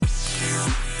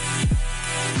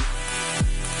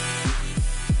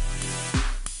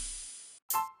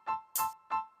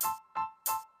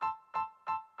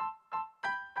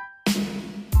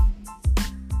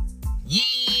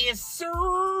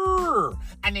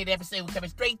minute episode coming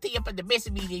straight to you from the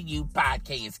Missing Media You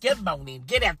podcast. Good morning,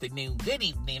 good afternoon, good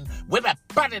evening. We're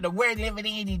part of the world living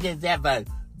in. You just have a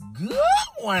good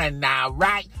one now,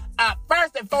 right?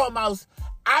 First and foremost,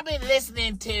 I've been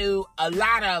listening to a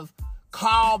lot of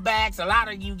callbacks. A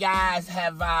lot of you guys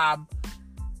have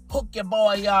hooked your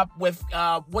boy up with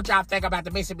what y'all think about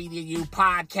the Missing Media You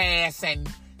podcast, and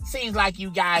seems like you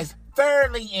guys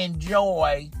thoroughly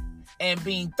enjoy and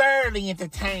being thoroughly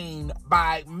entertained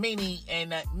by many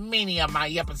of my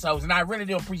episodes. And I really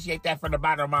do appreciate that from the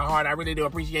bottom of my heart. I really do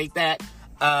appreciate that.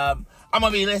 I'm going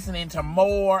to be listening to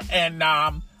more, and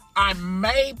I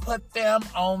may put them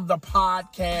on the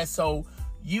podcast so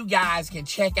you guys can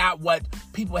check out what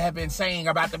people have been saying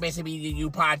about the Missing Media You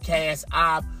podcast.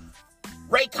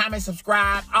 Rate, comment,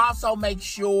 subscribe. Also, make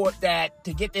sure that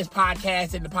to get this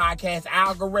podcast in the podcast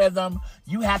algorithm,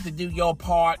 you have to do your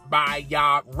part by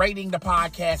rating the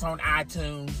podcast on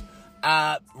iTunes,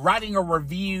 writing a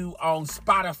review on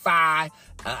Spotify.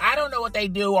 I don't know what they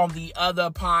do on the other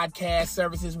podcast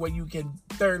services where you can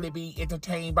thoroughly be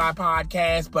entertained by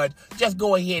podcasts, but just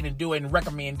go ahead and do it and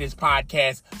recommend this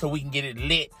podcast so we can get it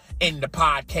lit in the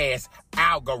podcast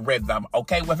algorithm.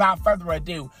 Okay, without further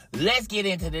ado, let's get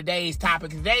into today's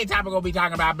topic. Today's topic, we'll be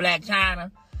talking about Blac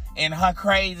Chyna and her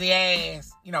crazy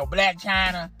ass. You know, Blac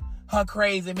Chyna, her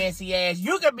crazy, messy ass.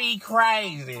 You can be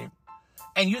crazy,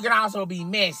 and you can also be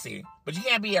messy, but you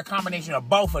can't be a combination of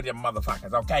both of them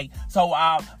motherfuckers, okay? So,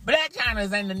 Blac Chyna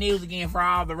is in the news again for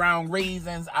all the wrong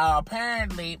reasons.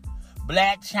 Apparently,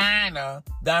 Blac Chyna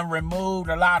done removed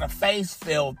a lot of face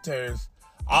filters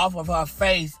off of her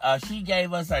face. She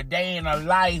gave us a day in her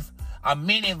life, a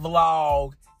minute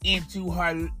vlog into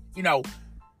her,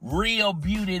 real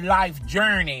beauty life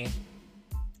journey.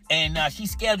 And she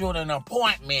scheduled an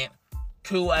appointment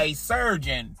to a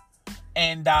surgeon.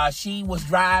 And she was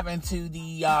driving to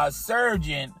the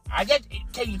surgeon. I guess,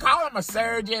 can you call them a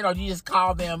surgeon, or do you just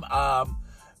call them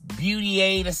beauty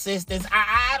aid assistants?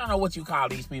 I don't know what you call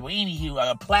these people.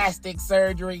 Anywho, plastic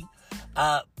surgery.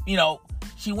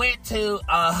 She went to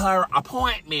her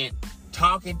appointment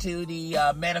talking to the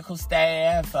medical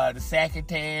staff, the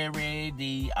secretary,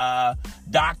 the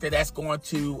doctor that's going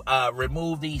to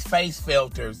remove these face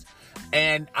filters.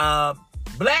 And Blac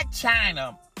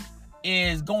Chyna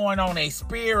is going on a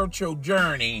spiritual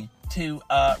journey to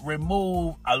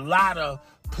remove a lot of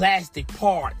plastic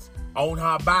parts on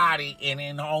her body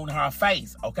and on her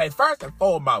face. Okay, first and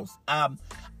foremost, I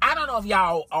don't know if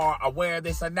y'all are aware of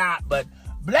this or not, but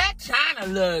Blac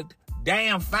Chyna looked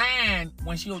damn fine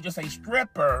when she was just a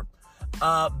stripper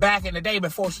back in the day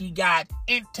before she got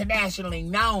internationally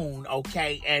known,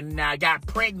 okay, and got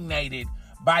pregnated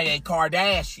by a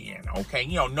Kardashian, okay?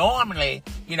 Normally,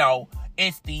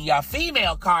 it's the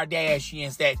female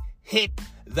Kardashians that hit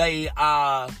the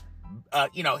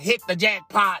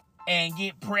jackpot and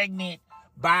get pregnant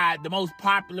by the most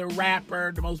popular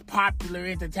rapper, the most popular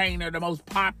entertainer, the most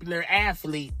popular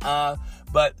athlete.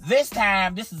 But this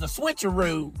time, this is a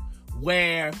switcheroo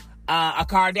where a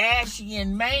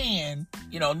Kardashian man,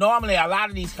 normally a lot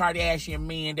of these Kardashian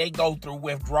men, they go through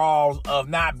withdrawals of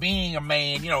not being a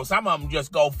man. Some of them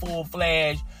just go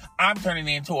full-fledged, I'm turning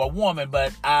into a woman,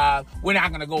 but we're not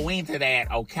going to go into that,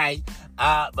 okay?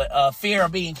 But fear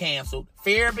of being canceled.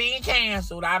 Fear of being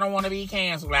canceled. I don't want to be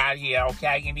canceled out here,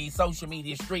 okay, in these social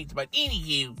media streets. But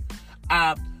anywho,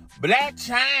 Blac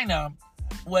Chyna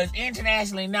was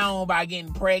internationally known by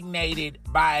getting pregnated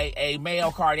by a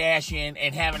male Kardashian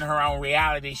and having her own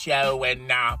reality show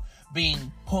and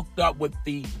being hooked up with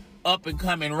the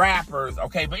up-and-coming rappers,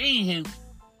 okay? But anywho,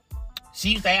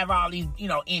 she used to have all these,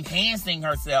 enhancing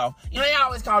herself. They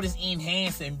always call this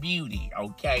enhancing beauty,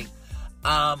 okay?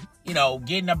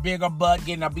 Getting a bigger butt,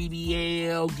 getting a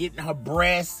BBL, getting her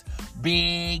breasts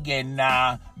big,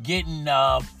 and getting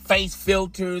face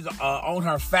filters on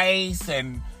her face,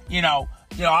 and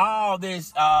all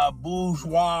this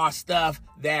bourgeois stuff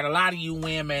that a lot of you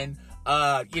women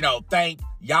think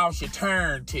y'all should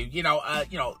turn to.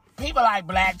 People like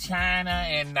Blac Chyna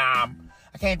and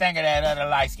I can't think of that other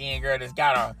light-skinned girl that's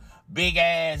got a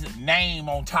big-ass name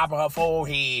on top of her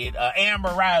forehead, Amber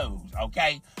Rose,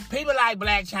 okay? People like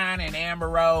Blac Chyna and Amber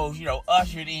Rose,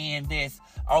 ushered in this,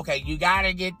 okay, you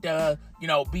gotta get the,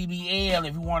 BBL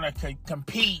if you want to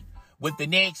compete with the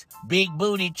next big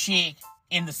booty chick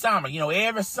in the summer.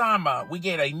 Every summer we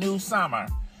get a new summer,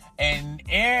 and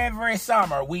every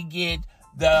summer we get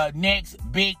the next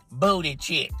big booty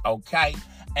chick, okay?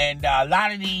 And a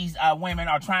lot of these women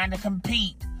are trying to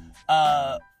compete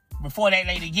before that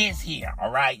lady gets here, all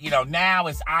right? Now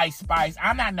it's Ice Spice.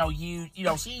 I'm not no huge,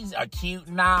 she's a cute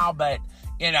now, but,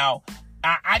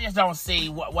 I just don't see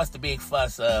what's the big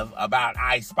fuss about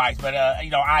Ice Spice. But,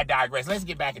 I digress. Let's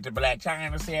get back into Blac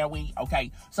Chyna, shall we?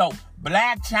 Okay, so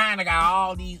Blac Chyna got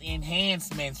all these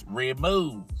enhancements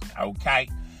removed, okay?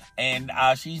 And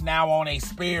she's now on a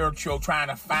spiritual, trying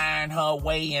to find her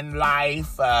way in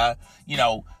life,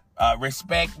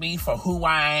 respect me for who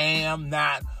I am,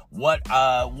 not what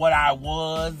I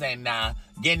was, and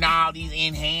getting all these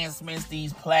enhancements,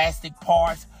 these plastic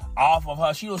parts off of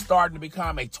her. She was starting to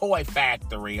become a toy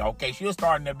factory, okay? She was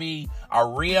starting to be a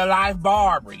real-life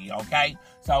Barbie, okay?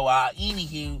 So,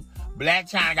 anywho, Blac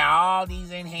Chyna got all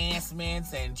these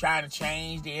enhancements and trying to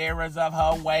change the errors of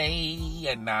her way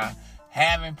and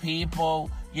having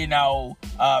people,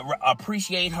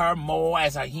 appreciate her more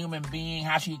as a human being,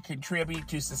 how she contribute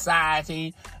to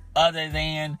society other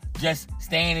than just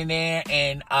standing there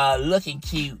and looking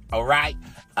cute, all right?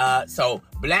 So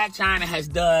Blac Chyna has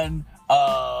done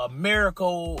a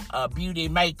miracle beauty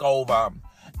makeover.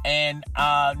 And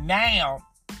now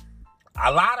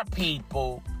a lot of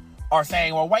people are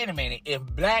saying, well, wait a minute. If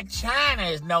Blac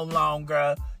Chyna is no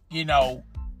longer,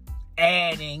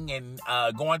 adding and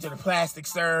going to the plastic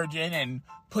surgeon and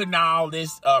putting all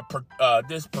this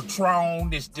this Patron,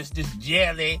 this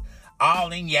jelly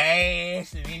all in your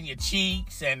ass and in your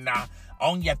cheeks and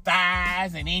on your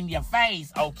thighs and in your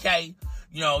face, okay?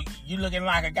 You looking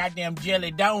like a goddamn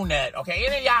jelly donut, okay?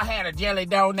 Any of y'all had a jelly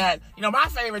donut? My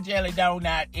favorite jelly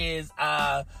donut is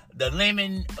the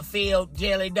lemon-filled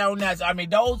jelly donuts. I mean,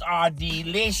 those are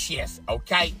delicious,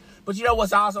 okay? But you know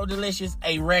what's also delicious?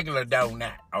 A regular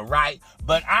donut, all right?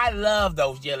 But I love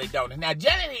those jelly donuts. Now,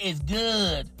 jelly is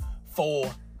good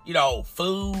for,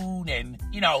 food, and,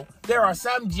 there are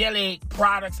some jelly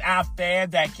products out there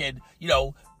that could,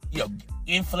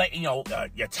 inflate, your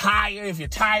tire. If your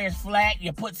tire's flat,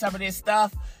 you put some of this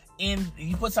stuff in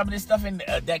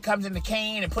that comes in the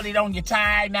can and put it on your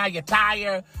tire. Now your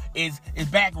tire is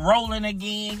back rolling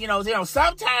again.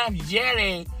 Sometimes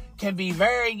jelly can be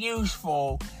very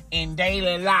useful in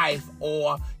daily life,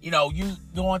 or you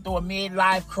going through a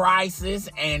midlife crisis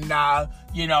and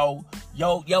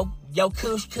your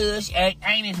kush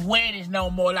ain't as wet as no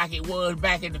more like it was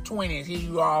back in the 20s. Here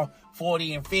you are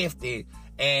 40 and 50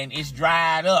 and it's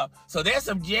dried up. So there's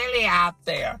some jelly out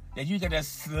there that you can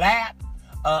just slap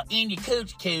in your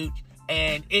cooch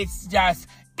and it's just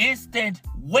instant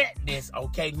wetness,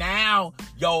 okay? Now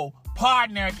your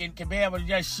partner can be able to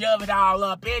just shove it all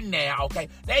up in there, okay?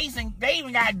 They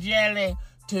even got jelly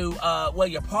to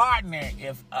your partner,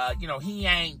 if he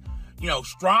ain't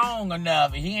strong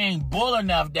enough, and he ain't bull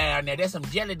enough down there, there's some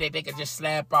jelly that they can just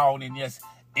slap on and just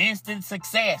instant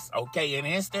success, okay? An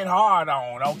instant hard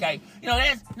on, okay?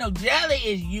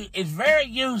 Jelly is very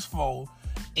useful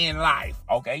in life,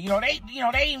 okay?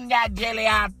 They even got jelly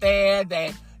out there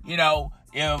that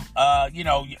if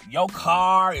your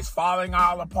car is falling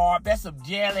all apart, that's some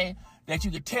jelly that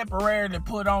you could temporarily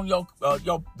put on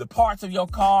the parts of your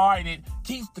car, and it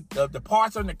keeps the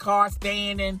parts on the car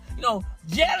standing.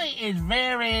 Jelly is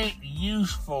very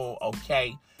useful,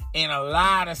 okay, in a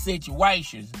lot of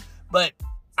situations. But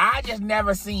I just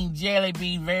never seen jelly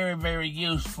be very, very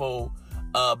useful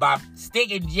by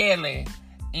sticking jelly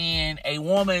in a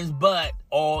woman's butt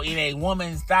or in a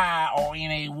woman's thigh or in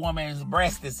a woman's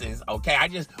breastises, okay?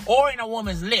 Or in a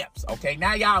woman's lips, okay?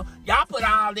 Now y'all put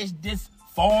all this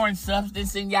foreign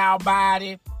substance in y'all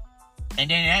body,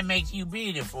 and then that makes you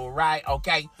beautiful, right?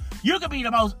 Okay? You can be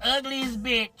the most ugliest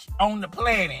bitch on the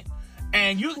planet,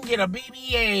 and you can get a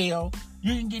BBL,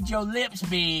 you can get your lips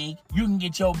big, you can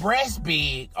get your breasts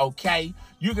big, okay?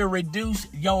 You can reduce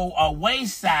your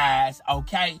waist size,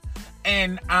 okay?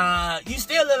 And you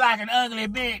still look like an ugly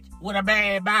bitch with a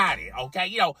bad body,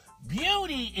 okay?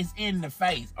 Beauty is in the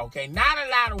face, okay? Not a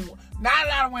lot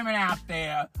of women out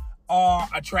there are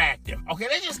attractive, okay?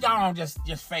 Let's just go on, just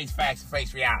face facts,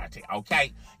 face reality,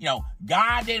 okay?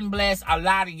 God didn't bless a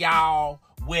lot of y'all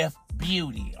with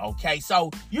beauty, okay?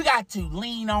 So you got to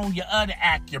lean on your other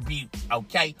attributes,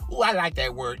 okay? Ooh, I like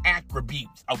that word,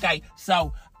 attributes, okay?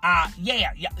 So,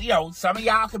 some of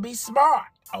y'all can be smart,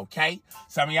 okay?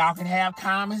 Some of y'all can have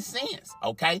common sense,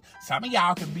 okay? Some of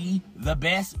y'all can be the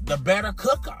better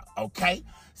cooker, okay?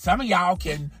 Some of y'all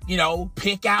can,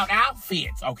 pick out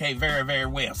outfits, okay, very, very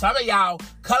well. Some of y'all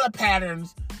color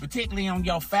patterns, particularly on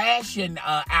your fashion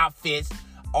outfits,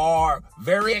 are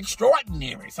very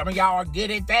extraordinary. Some of y'all are good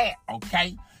at that,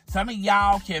 okay? Some of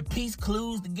y'all can piece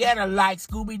clues together like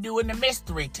Scooby-Doo and the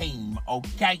Mystery Team,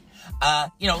 okay?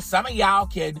 Some of y'all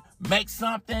can make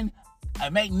something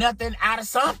make nothing out of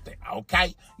something,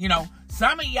 okay? You know,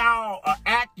 some of y'all are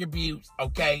attributes,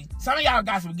 okay? Some of y'all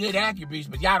got some good attributes,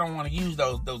 but y'all don't want to use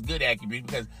those good attributes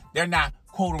because they're not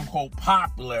quote-unquote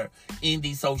popular in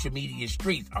these social media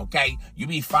streets, okay? You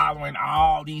be following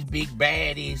all these big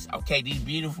baddies, okay?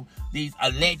 These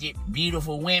alleged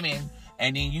beautiful women,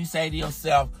 and then you say to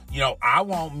yourself, you know, I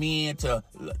want men to,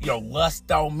 you know,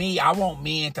 lust on me. I want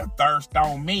men to thirst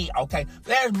on me, okay?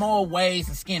 There's more ways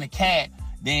to skin a cat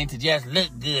than to just look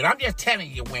good. I'm just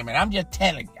telling you, women. I'm just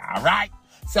telling you, all right?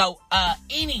 So,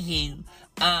 anywho,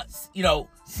 you know,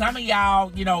 some of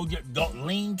y'all, you know,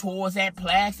 lean towards that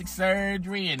plastic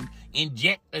surgery and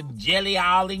inject the jelly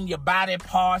all in your body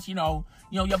parts. You know,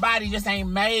 your body just ain't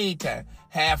made to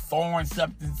have foreign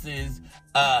substances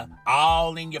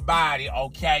all in your body,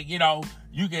 okay? You know,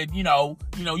 I'm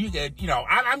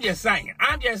just saying,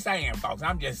 folks.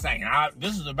 I'm just saying.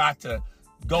 This is about to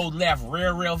go left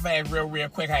real fast, real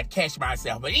quick. I had to catch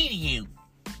myself. But anywho,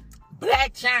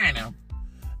 Blac Chyna,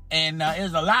 and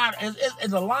there's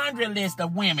a laundry list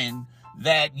of women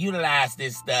that utilize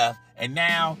this stuff, and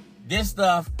now this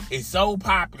stuff is so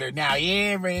popular. Now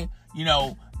every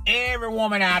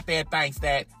woman out there thinks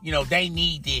that, you know, they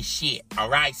need this shit, all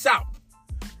right? So,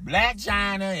 Blac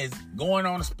Chyna is going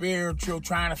on a spiritual,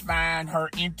 trying to find her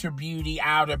inner beauty,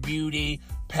 outer beauty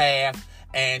path.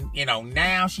 And, you know,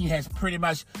 now she has pretty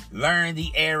much learned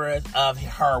the errors of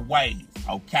her ways,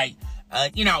 okay?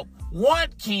 You know, one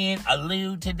can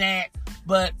allude to that,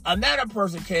 but another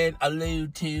person can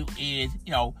allude to is,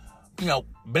 you know,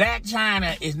 Blac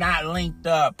Chyna is not linked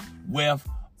up with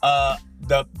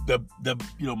the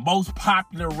most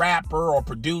popular rapper or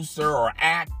producer or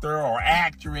actor or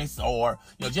actress, or,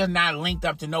 you know, just not linked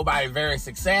up to nobody very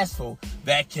successful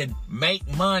that can make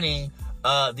money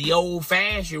the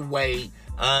old-fashioned way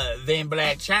than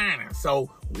Blac Chyna. So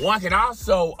one could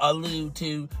also allude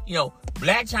to, you know,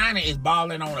 Blac Chyna is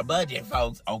balling on a budget,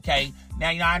 folks, okay?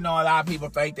 Now, you know, I know a lot of people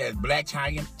think that Blac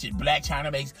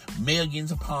Chyna makes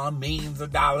millions upon millions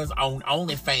of dollars on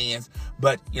OnlyFans,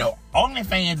 but, you know,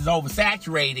 OnlyFans is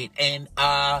oversaturated, and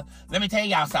let me tell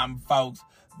y'all something, folks.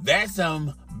 There's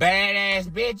some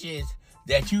badass bitches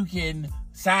that you can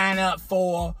sign up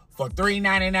for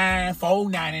 $3.99,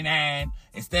 $4.99,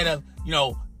 instead of, you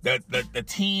know, the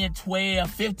 $10, $12,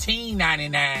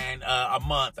 $15.99 a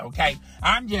month, okay?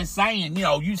 I'm just saying, you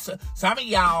know, some of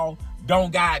y'all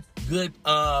don't got good,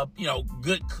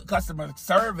 good customer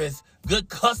service, good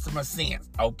customer sense,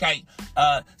 okay?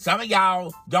 Some of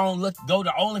y'all don't go to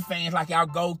OnlyFans like y'all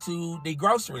go to the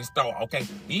grocery store, okay?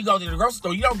 When you go to the grocery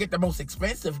store, you don't get the most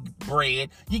expensive bread.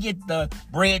 You get the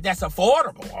bread that's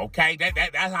affordable, okay?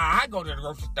 That's how I go to the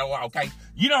grocery store, okay?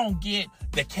 You don't get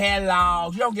the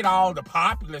catalogs. You don't get all the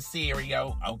popular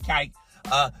cereal, okay?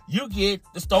 You get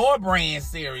the store brand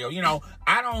cereal. You know,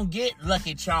 I don't get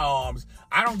Lucky Charms.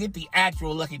 I don't get the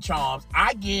actual Lucky Charms.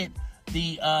 I get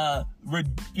the, I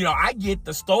get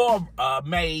the store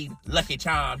made Lucky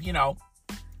Charms. You know,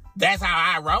 that's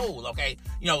how I roll, okay?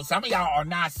 You know, some of y'all are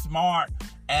not smart.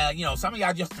 Some of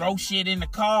y'all just throw shit in the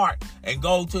cart and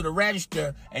go to the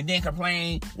register and then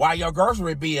complain why your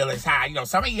grocery bill is high. You know,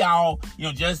 some of y'all, you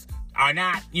know, just are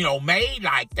not, you know, made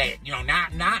like that. You know,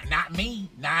 not me,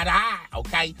 not I,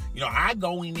 okay? You know, I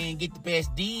go in there and get the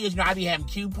best deals. You know, I be having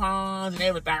coupons and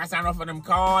everything. I sign up for them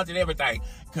cards and everything,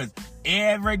 because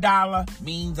every dollar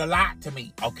means a lot to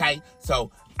me, okay?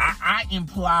 So I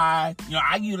imply, you know,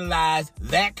 I utilize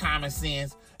that common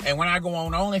sense. And when I go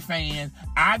on OnlyFans,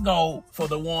 I go for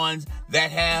the ones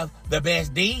that have the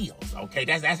best deals, okay?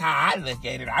 That's how I look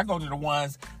at it. I go to the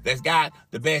ones that's got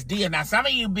the best deal. Now, some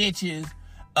of you bitches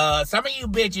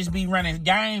be running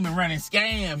game and running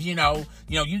scams, you know,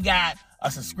 you got a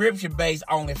subscription-based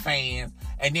OnlyFans,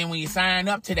 and then when you sign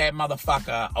up to that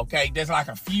motherfucker, okay, there's like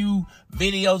a few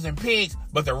videos and pics,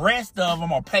 but the rest of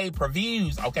them are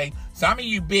pay-per-views, okay? Some of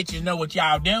you bitches know what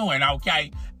y'all doing,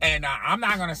 okay? And I'm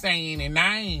not gonna say any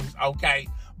names, okay?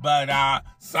 But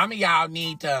some of y'all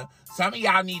need to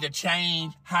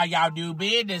change how y'all do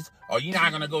business, or you're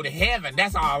not gonna go to heaven.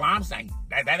 That's all I'm saying.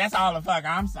 That's all the fuck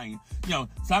I'm saying. You know,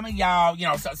 some of y'all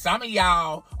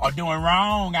are doing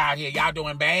wrong out here. Y'all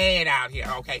doing bad out here,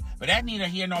 okay? But that's neither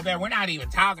here nor there. We're not even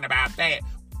talking about that.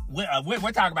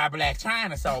 We're talking about Blac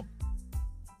Chyna. So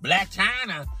Blac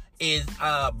Chyna is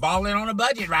balling on a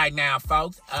budget right now,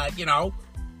 folks.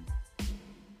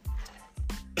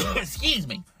 Excuse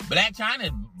me. Blac Chyna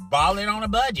is balling on a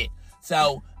budget.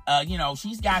 So,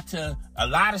 she's got a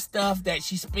lot of stuff that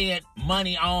she spent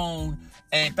money on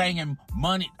and thinking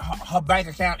her bank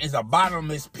account is a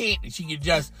bottomless pit and she could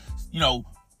just,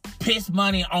 piss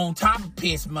money on top of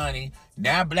piss money.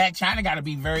 now Blac Chyna got to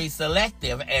be very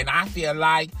selective. And I feel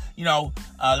like, you know,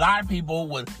 a lot of people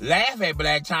would laugh at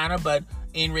Blac Chyna, but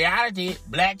in reality,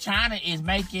 Blac Chyna is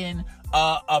making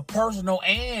a personal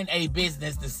and a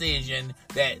business decision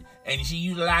and she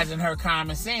utilizing her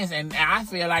common sense, and I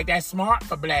feel like that's smart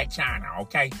for Blac Chyna.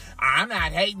 Okay, I'm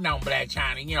not hating on Blac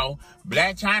Chyna. You know,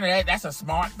 Blac Chyna, that's a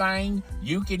smart thing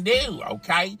you can do.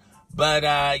 Okay, but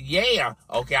yeah,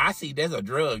 okay, I see there's a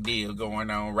drug deal going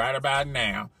on right about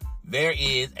now. There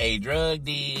is a drug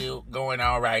deal going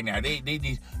on right now.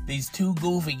 These two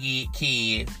goofy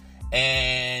kids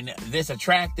and this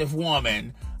attractive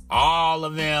woman, all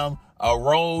of them are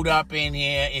rolled up in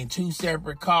here in two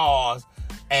separate cars,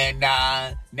 and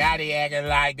now they acting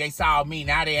like they saw me.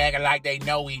 Now they acting like they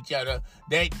know each other.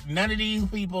 None of these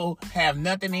people have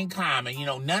nothing in common. You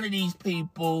know, none of these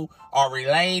people are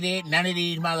related. None of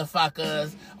these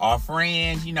motherfuckers are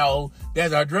friends. You know,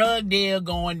 there's a drug deal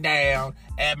going down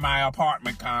at my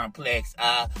apartment complex.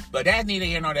 But that's neither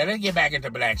here nor there. Let's get back into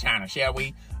Blac Chyna, shall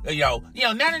we? You know,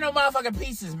 none of them motherfucking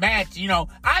pieces match. You know,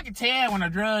 I can tell when a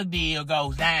drug deal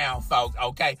goes down, folks,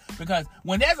 okay? Because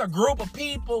when there's a group of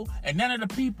people and none of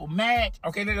the people match,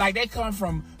 okay, they come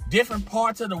from different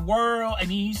parts of the world, and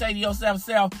then you say to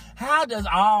yourself, how does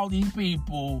all these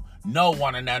people know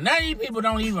one another? None of these people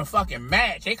don't even fucking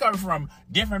match. They come from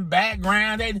different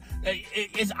backgrounds.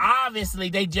 It's obviously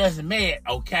they just met,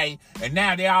 okay? And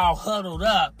now they're all huddled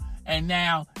up, and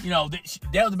now, you know,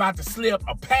 they was about to slip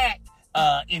a pack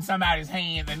in somebody's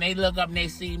hands, and they look up and they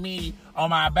see me on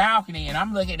my balcony, and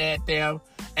I'm looking at them,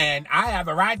 and I have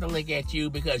a right to look at you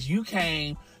because you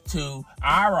came to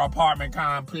our apartment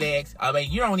complex. I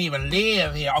mean, you don't even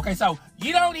live here. Okay, so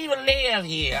you don't even live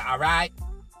here, all right?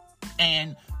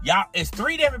 And y'all, it's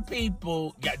three different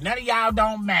people. None of y'all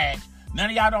don't match. None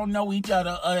of y'all don't know each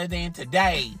other other than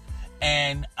today.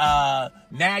 And now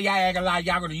y'all acting like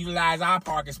y'all gonna utilize our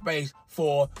parking space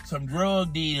for some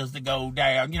drug deals to go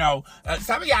down. You know,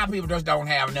 some of y'all people just don't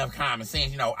have enough common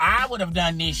sense. You know, I would have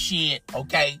done this shit,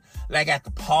 okay, like at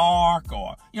the park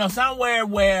or, you know, somewhere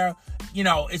where, you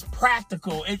know, it's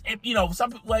practical. You know,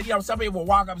 some people will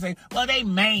walk up and say, well, they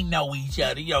may know each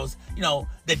other. You know,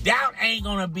 the doubt ain't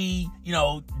gonna be, you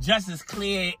know, just as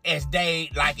clear as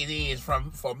day like it is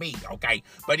for me, okay?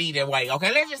 But either way,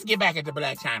 okay, let's just get back into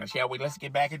Blac Chyna, shall we? Let's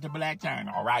get back into Blac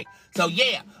Chyna, all right? So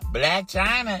yeah, Blac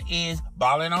Chyna is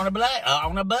balling on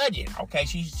a budget, okay?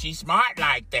 She's smart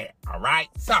like that, all right?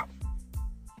 So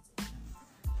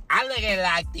I look at it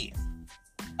like this.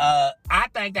 I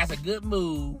think that's a good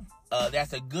move.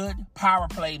 That's a good power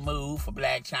play move for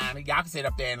Blac Chyna. Y'all can sit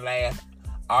up there and laugh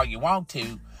all you want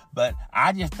to, but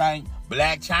I just think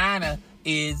Blac Chyna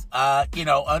is,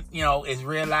 is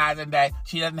realizing that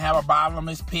she doesn't have a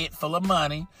bottomless pit full of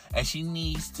money, and she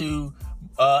needs to,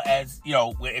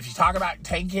 if she's talking about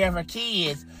taking care of her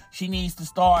kids, she needs to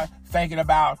start thinking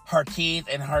about her kids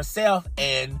and herself.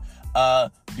 And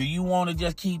do you want to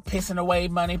just keep pissing away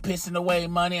money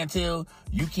until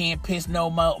you can't piss no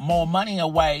more money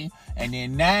away? And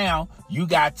then now you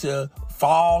got to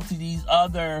fall to these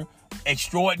other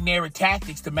extraordinary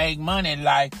tactics to make money,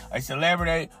 like a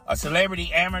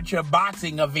celebrity amateur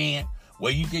boxing event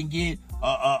where you can get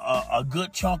a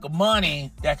good chunk of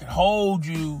money that can hold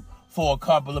you for a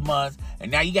couple of months.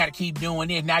 And now you got to keep doing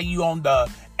this. Now you on the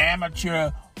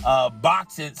amateur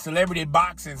celebrity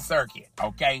boxing circuit,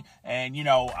 okay? And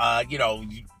Blac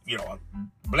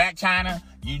Chyna,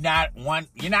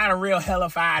 you're not a real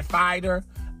hellified fighter.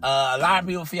 A lot of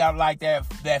people feel like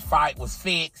that fight was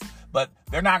fixed, but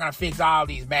they're not gonna fix all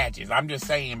these matches. I'm just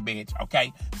saying, bitch,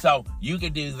 okay? So you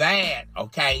can do that,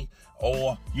 okay?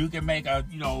 Or you can make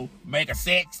a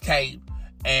sex tape,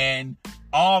 and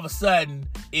all of a sudden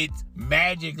it's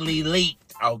magically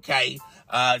leaked, okay?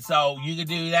 So you can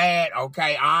do that,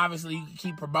 okay? Obviously, you can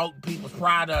keep promoting people's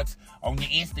products on your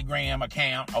Instagram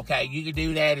account, okay? You can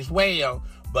do that as well.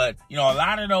 But, a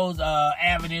lot of those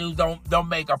avenues don't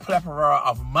make a plethora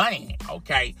of money,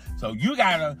 okay? So you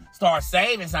got to start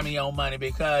saving some of your money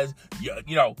because,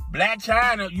 Blac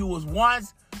Chyna, you was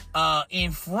once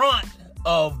in front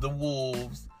of the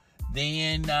wolves.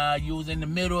 Then you was in the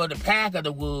middle of the pack of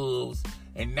the wolves.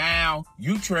 And now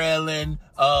you trailing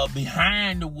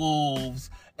behind the wolves.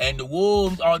 And the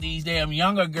wolves are these damn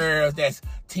younger girls that's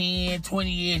 10, 20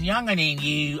 years younger than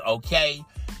you, okay?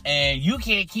 And you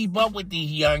can't keep up with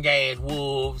these young ass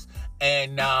wolves.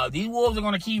 And these wolves are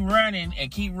going to keep running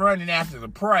after the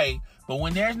prey. But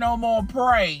when there's no more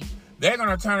prey, they're going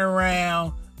to turn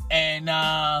around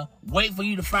and wait for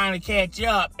you to finally catch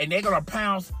up. And they're going to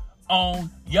pounce on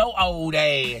your old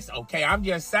ass, okay? I'm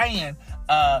just saying,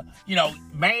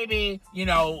 maybe,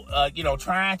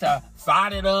 trying to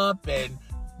fight it up and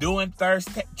doing thirst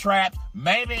traps.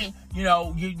 Maybe,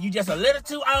 you just a little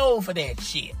too old for that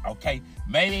shit, okay?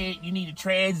 Maybe you need to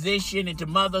transition into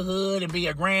motherhood and be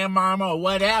a grandmama or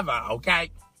whatever,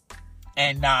 okay?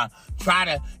 And try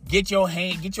to get your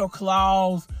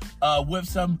claws with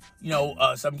some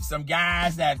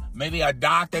guys that maybe a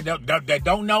doctor that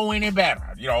don't know any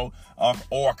better,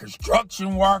 or a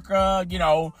construction worker,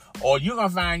 or you're gonna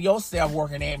find yourself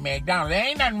working at McDonald's. There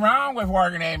ain't nothing wrong with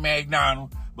working at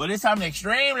McDonald's, but it's something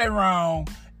extremely wrong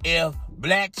if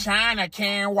Blac Chyna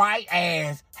Karen White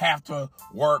ass have to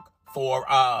work for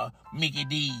Mickey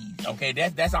D's. Okay,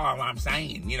 that's all I'm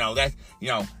saying. That's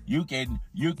you can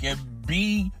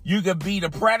be the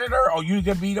predator or you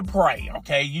can be the prey.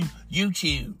 Okay, you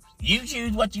choose. You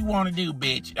choose what you want to do,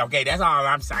 bitch. Okay, that's all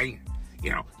I'm saying.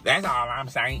 That's all I'm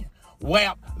saying.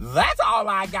 Well, that's all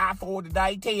I got for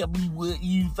today. Tell me what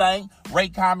you think.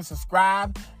 Rate, comment,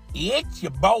 subscribe. It's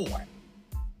your boy.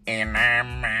 And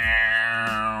I'm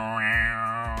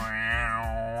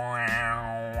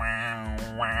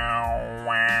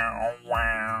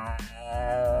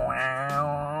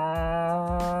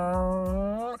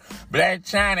Blac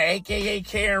Chyna, a.k.a.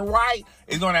 Karen White,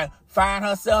 is going to find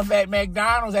herself at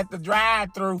McDonald's at the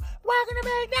drive-thru. Welcome to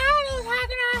McDonald's. How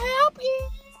can I help you?